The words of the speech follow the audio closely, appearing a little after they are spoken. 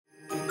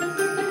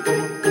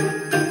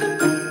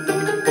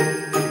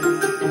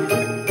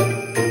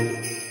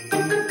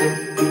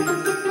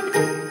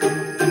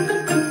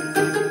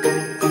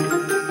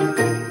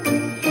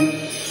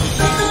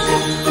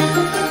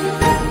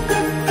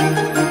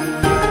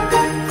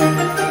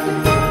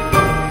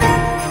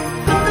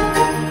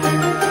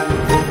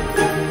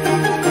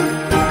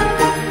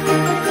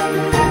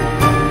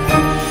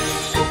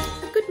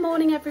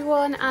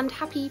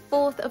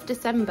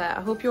December.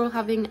 I hope you're all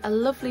having a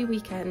lovely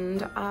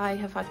weekend. I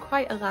have had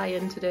quite a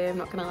lie-in today, I'm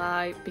not gonna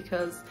lie,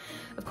 because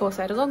of course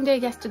I had a long day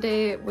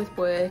yesterday with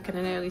work and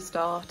an early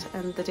start,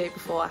 and the day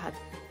before I had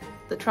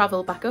the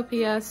travel back up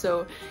here,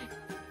 so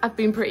I've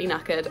been pretty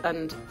knackered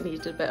and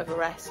needed a bit of a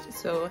rest.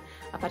 So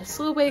I've had a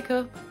slow wake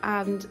up,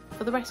 and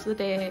for the rest of the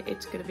day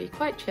it's going to be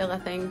quite chill. I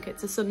think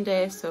it's a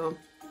Sunday, so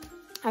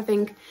I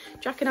think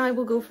Jack and I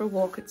will go for a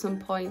walk at some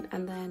point,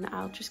 and then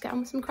I'll just get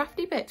on with some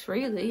crafty bits.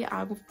 Really,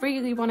 I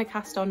really want to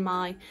cast on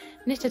my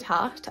knitted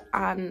hat,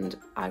 and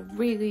I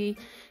really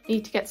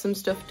need to get some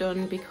stuff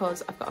done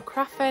because I've got a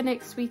craft fair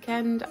next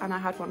weekend and I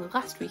had one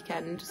last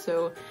weekend,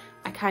 so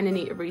I kind of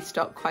need to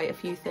restock quite a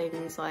few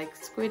things like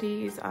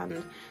squiddies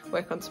and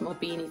work on some more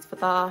beanies for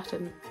that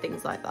and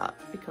things like that,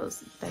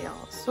 because they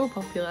are so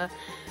popular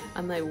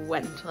and they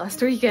went last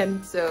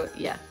weekend. So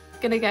yeah,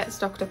 gonna get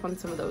stocked up on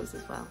some of those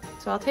as well.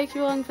 So I'll take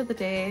you along for the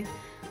day,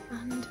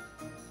 and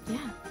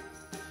yeah,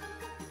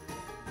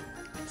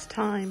 it's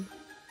time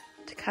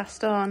to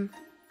cast on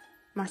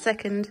my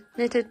second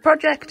knitted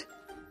project.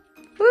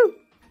 Woo!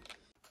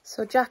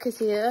 So Jack is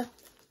here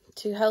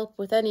to help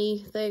with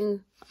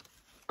anything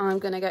I'm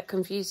gonna get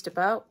confused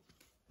about,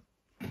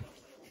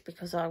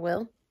 because I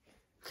will.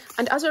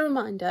 And as a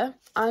reminder,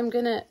 I'm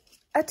gonna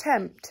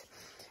attempt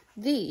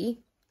the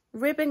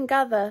Ribbon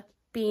Gather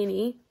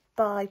beanie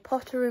by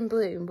Potter and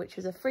Bloom, which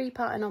is a free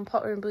pattern on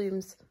Potter and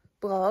Bloom's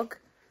blog.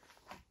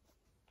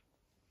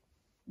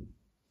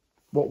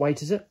 What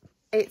weight is it?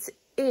 It's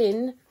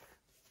in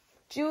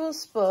Jewel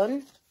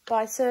Spun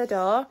by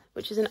Sirdar,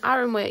 which is an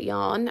Aran weight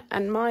yarn,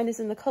 and mine is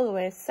in the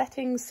colourway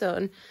Setting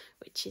Sun,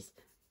 which is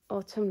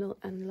autumnal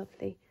and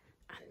lovely,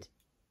 and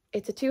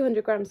it's a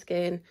 200-gram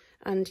skein.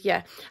 And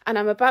yeah, and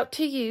I'm about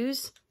to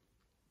use,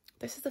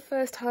 this is the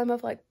first time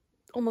I've like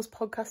almost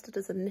podcasted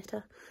as a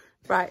knitter,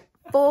 right,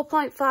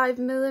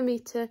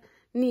 4.5mm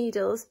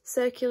needles,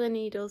 circular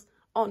needles,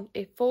 on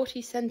a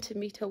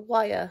 40cm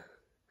wire.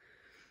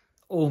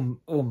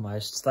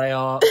 Almost. They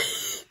are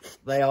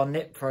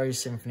Knit Pro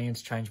Symphony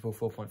interchangeable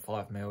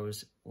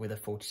 4.5mm with a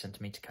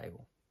 40cm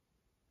cable,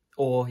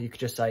 or you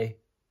could just say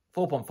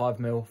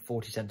 4.5mm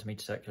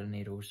 40cm circular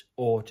needles,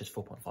 or just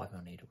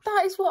 4.5mm needles.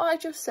 That is what I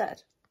just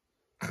said.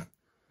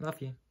 Love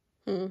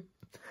you.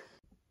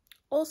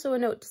 Also a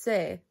note to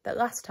say that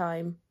last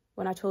time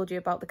when I told you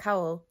about the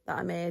cowl that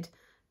I made,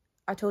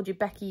 I told you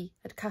Becky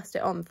had cast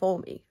it on for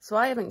me, so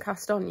I haven't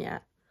cast on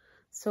yet.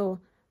 So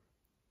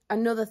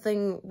another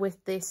thing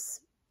with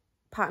this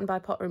pattern by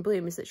Potter and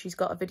Bloom is that she's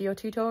got a video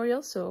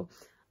tutorial, so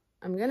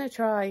I'm gonna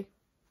try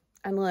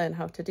and learn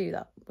how to do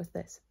that with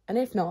this, and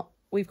if not,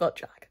 we've got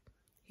Jack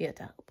here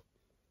to help.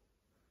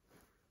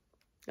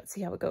 Let's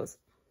see how it goes.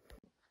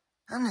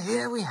 And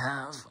here we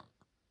have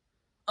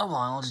a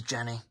wild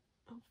Jenny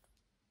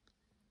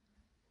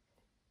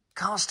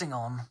casting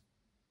on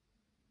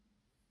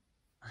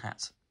a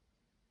hat.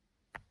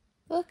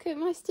 Look at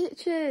my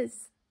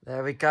stitches.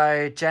 There we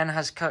go. Jen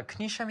has cut.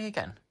 Can you show me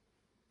again?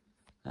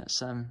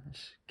 Let's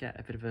get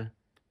a bit of a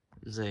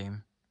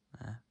zoom.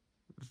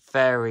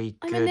 Very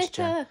good, I'm a knitter.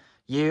 Jen.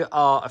 You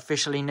are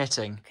officially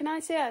knitting. Can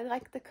I say I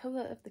like the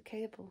colour of the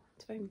cable?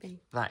 It's very big.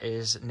 That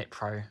is Knit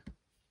Pro.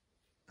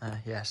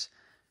 Yes.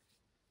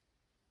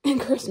 And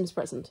Christmas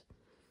present.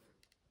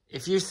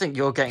 If you think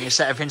you're getting a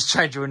set of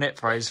interchangeable Knit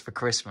Pros for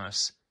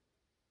Christmas,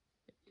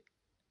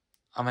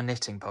 I'm a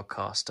knitting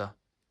podcaster.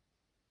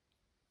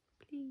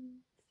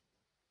 Please.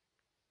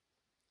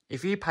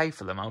 If you pay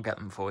for them, I'll get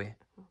them for you.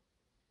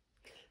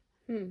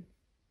 Kind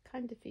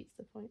of defeats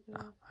the point. Oh,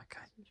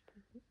 okay.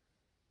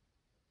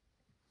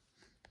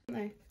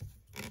 No.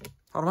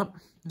 Hold on,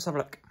 let's have a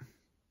look.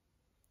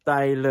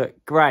 They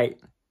look great.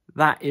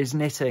 That is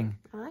knitting.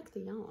 I like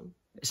the yarn.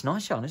 It's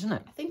nice yarn, isn't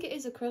it? I think it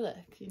is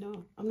acrylic, you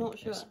know. I'm not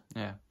sure.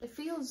 Yeah. It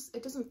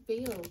doesn't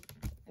feel,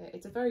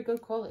 it's a very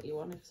good quality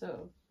one, if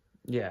so.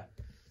 Yeah.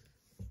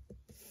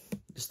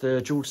 It's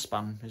the jewel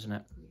spun, isn't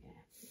it?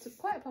 Yeah. It's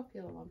quite a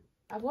popular one.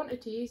 I've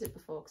wanted to use it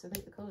before because I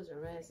think the colours are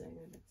amazing.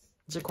 And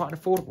Is it quite an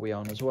affordable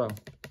yarn as well?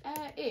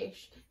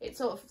 Ish. It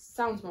sort of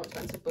sounds more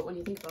expensive, but when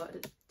you think about it,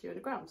 it's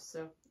 200 grams,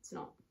 so it's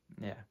not.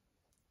 Yeah.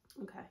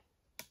 Okay.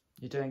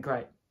 You're doing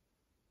great.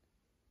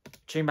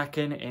 Tune back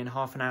in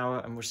half an hour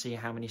and we'll see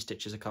how many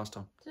stitches are cast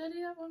on. Did I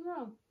do that one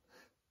wrong?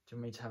 Do you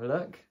want me to have a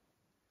look?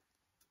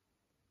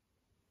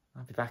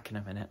 I'll be back in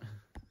a minute.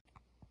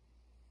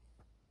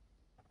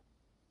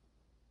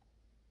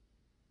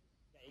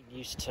 Getting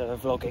used to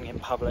vlogging in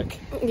public.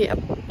 Yep.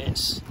 It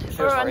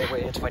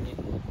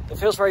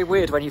feels very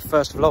weird when you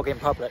first vlog in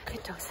public.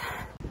 It does.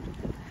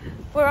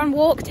 We're on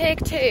walk take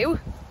 2.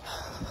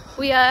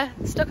 We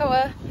stuck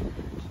our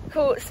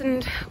coats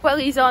and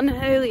wellies on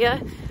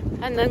earlier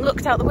and then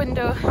looked out the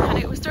window and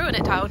it was throwing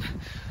it down.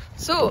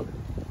 So,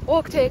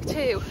 walk take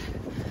 2.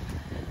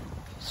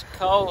 It's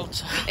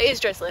cold. It is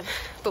drizzling,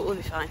 but we'll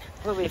be fine.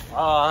 We'll be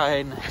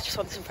fine. I just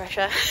want some fresh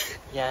air.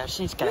 Yeah, I just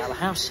need to get out of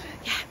the house.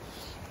 Yeah.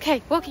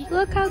 Okay, walkie.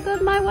 Look how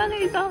good my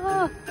wellies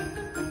are.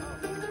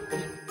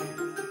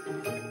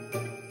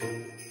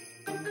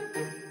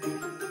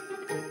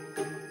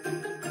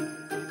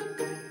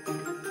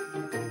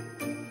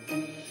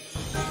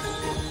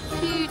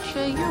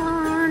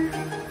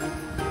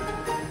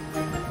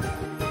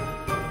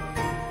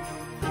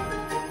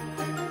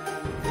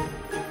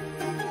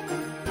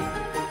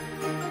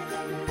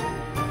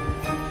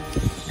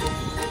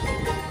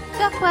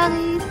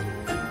 wellies.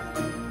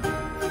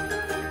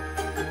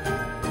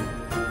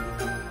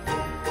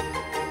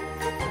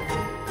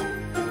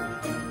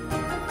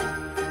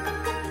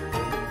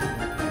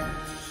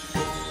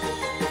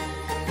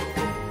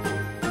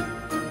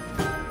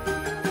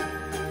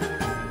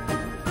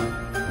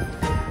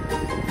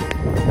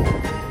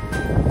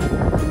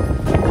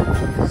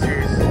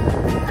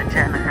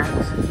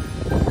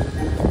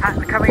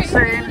 Coming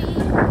soon.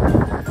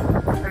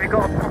 Have you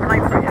got a proper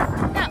name for it yet?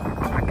 No.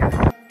 Okay.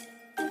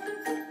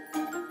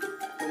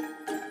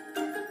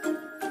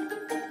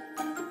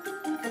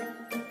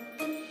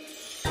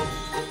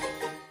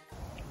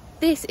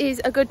 This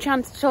is a good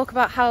chance to talk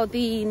about how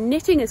the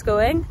knitting is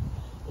going.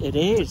 It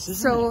is,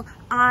 isn't it?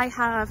 I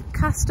have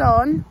cast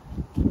on.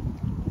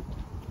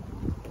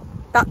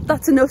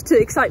 That's enough to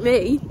excite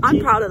me.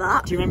 I'm proud of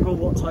that. Do you remember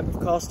what type of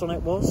cast on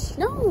it was?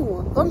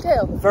 No, long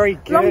tail. Very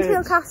good. Long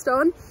tail cast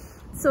on.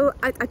 So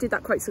I did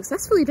that quite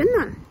successfully, didn't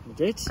I? You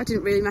did. I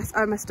didn't really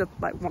I messed up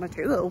like one or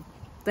two little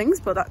things,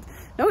 but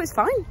no, it's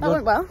fine. That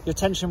went well. Your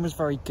tension was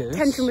very good.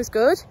 Tension was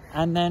good.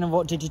 And then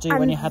what did you do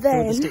when you had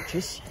through the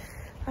stitches?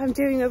 I'm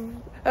doing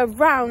a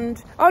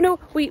round. Oh no,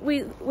 we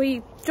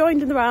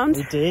joined in the round.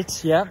 We did,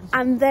 yeah.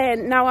 And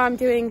then now I'm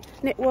doing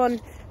knit one,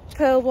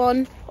 purl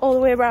one, all the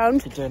way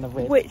around. You're doing a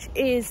rib. Which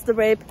is the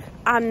rib,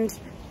 and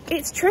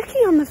it's tricky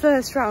on the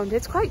first round.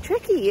 It's quite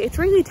tricky. It's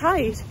really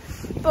tight,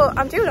 but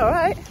I'm doing all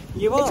right.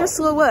 You are. It's just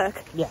slow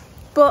work. Yeah.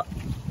 But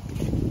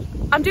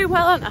I'm doing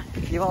well, aren't I?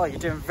 You are. You're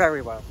doing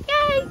very well.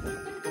 Yay!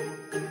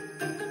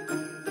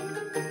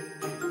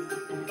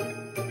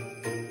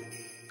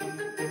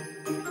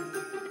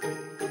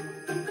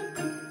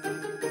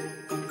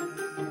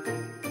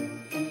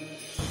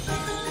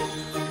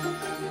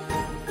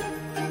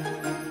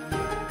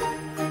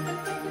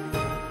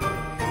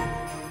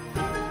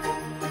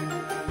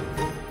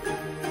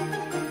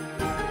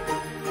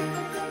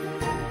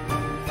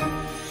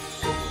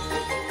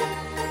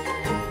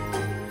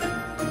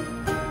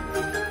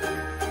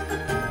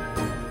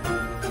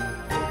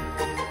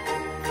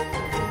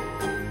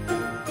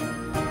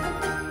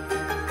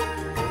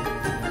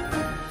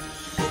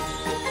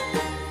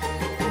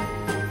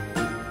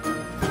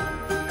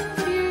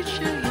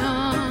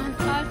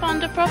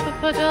 Proper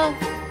puddle.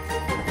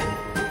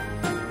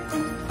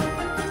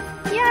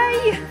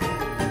 Yay!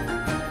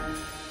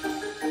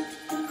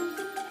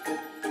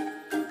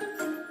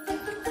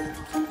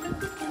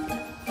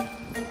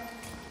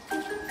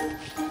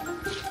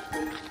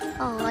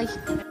 Oh,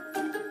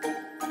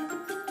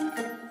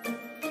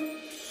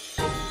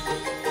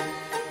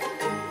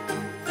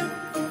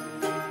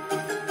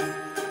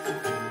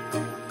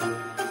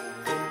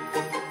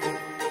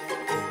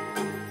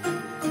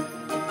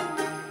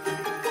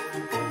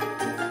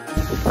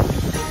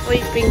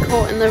 we've been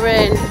caught in the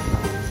rain.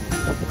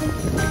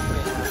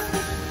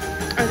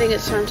 I think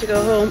it's time to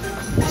go home.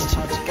 It's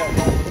time to go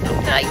home.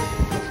 Okay.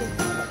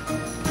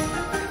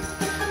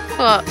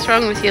 What's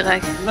wrong with your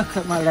leg? Look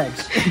at my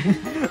legs.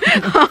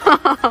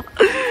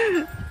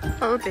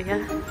 Oh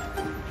dear.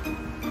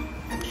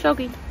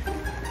 Shoggy.